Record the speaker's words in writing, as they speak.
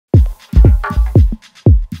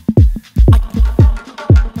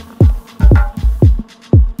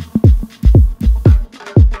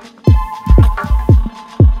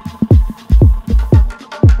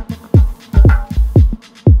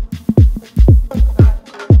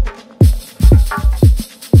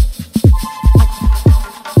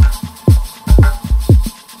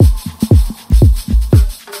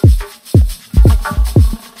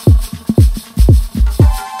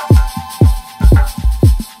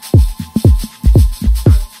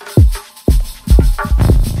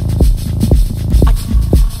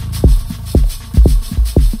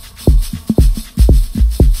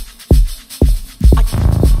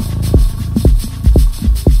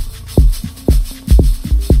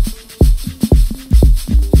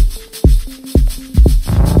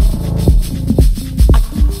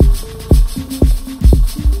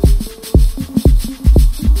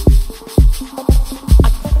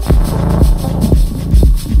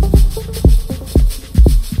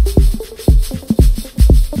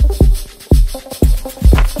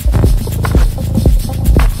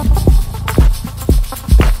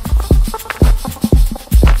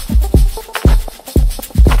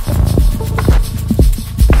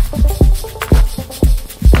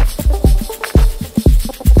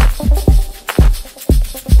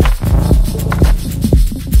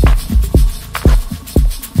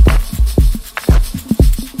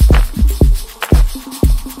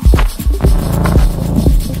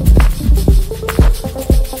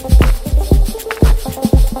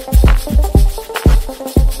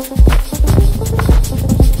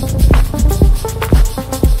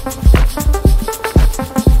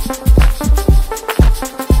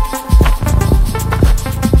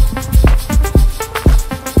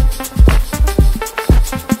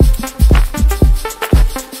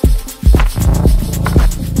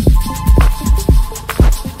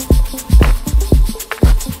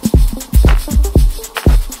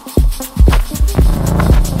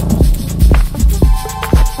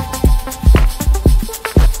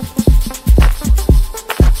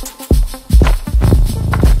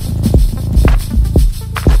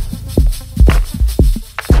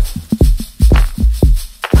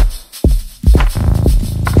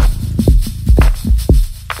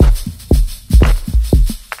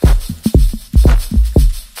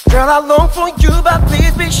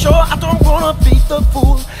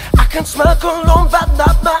can smell cologne, but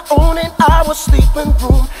not my own, and I was sleeping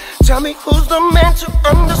room. Tell me who's the man to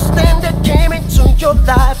understand that came into your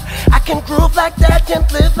life. I can groove like that,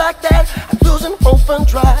 can't live like that. I'm losing hope and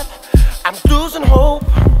drive. I'm losing hope.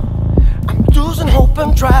 I'm losing hope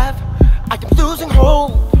and drive. I am losing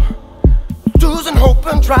hope. Losing hope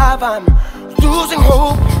and drive. I'm losing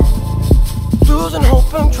hope. Losing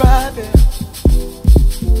hope and drive. Yeah.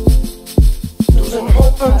 Losing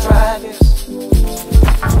hope and drive. Yes.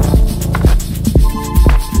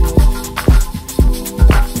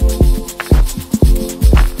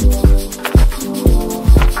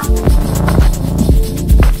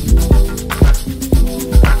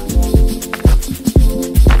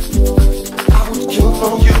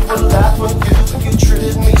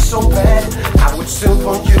 So bad, I would steal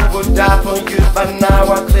for you, would die for you, but now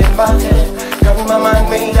I clear my head. Got my mind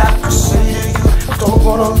made up to say to you, I don't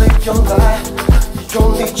wanna live your life. The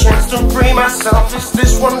only chance to free myself is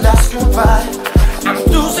this one last goodbye. I'm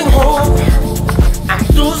losing hope. I'm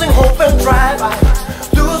losing hope and drive. I'm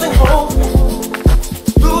losing hope.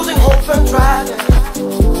 Losing hope and drive.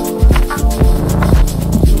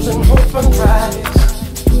 Losing hope and drive.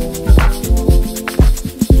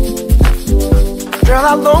 Girl,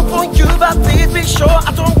 I long for you, but please be sure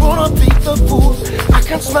I don't wanna be the fool. I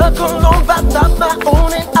can smell cologne, but not my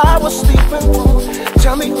own, and I was sleeping through.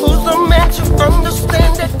 Tell me who's the man to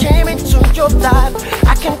understand that came into your life.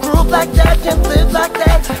 I can groove like that, can't live like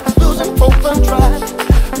that. I'm losing hope and drive.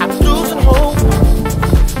 I'm losing hope.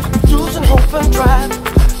 I'm losing hope and drive.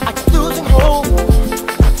 I'm losing hope.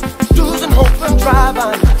 Losing hope and drive.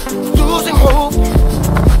 I'm losing hope.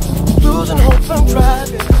 Losing hope and drive.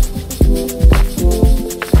 Yeah.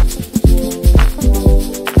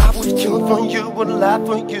 For you, would lie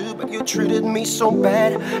for you, but you treated me so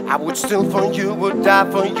bad. I would steal for you, would die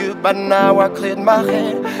for you, but now I cleared my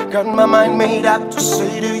head. Got my mind made up to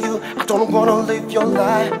say to you, I don't wanna live your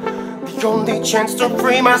life. The only chance to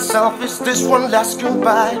free myself is this one last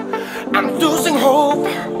goodbye. I'm losing hope.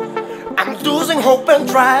 I'm losing hope and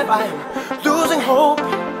drive. I'm losing hope.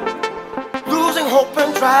 Losing hope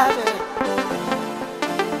and drive.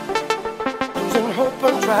 Losing hope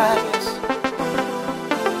and drive.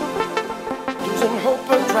 Losing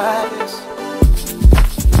hope and drive.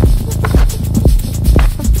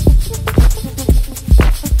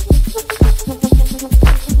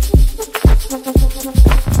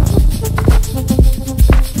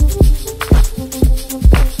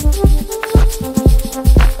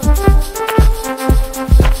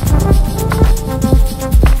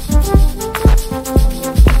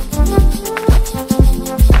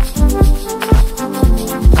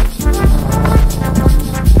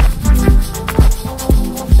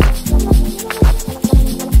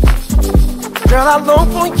 Girl, I long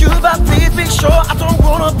for you, but please be sure I don't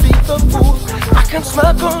wanna be the fool. I can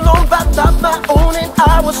smell cologne, but not my own, and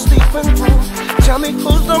I was sleeping through. Tell me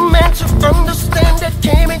who's the man to understand that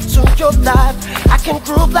came into your life. I can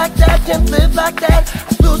groove like that, can't live like that.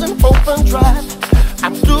 I'm losing hope and drive.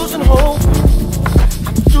 I'm losing hope.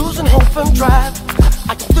 I'm losing hope and drive.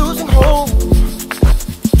 I'm losing hope.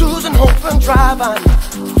 Losing hope and drive. I'm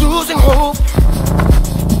losing hope.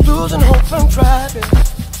 Losing hope and drive. Yeah.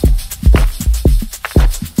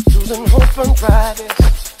 Losing hope and drive.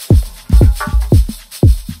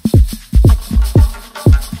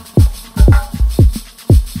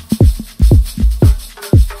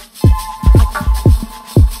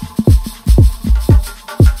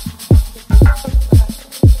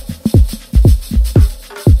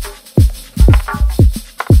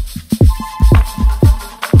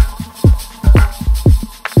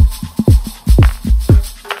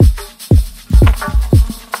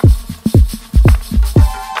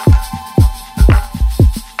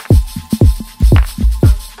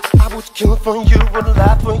 Kill for you, would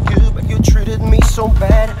lie for you, but you treated me so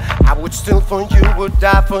bad. I would steal for you, would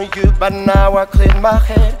die for you, but now I cleared my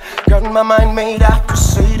head. Got my mind made up to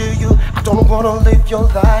say to you, I don't wanna live your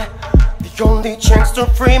life. The only chance to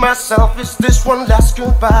free myself is this one last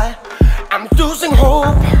goodbye. I'm losing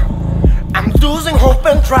hope. I'm losing hope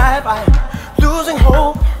and drive. I'm losing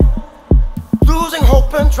hope. Losing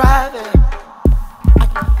hope and drive.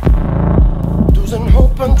 Losing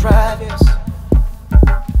hope and drive.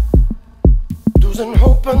 Losing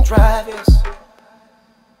hope and drive.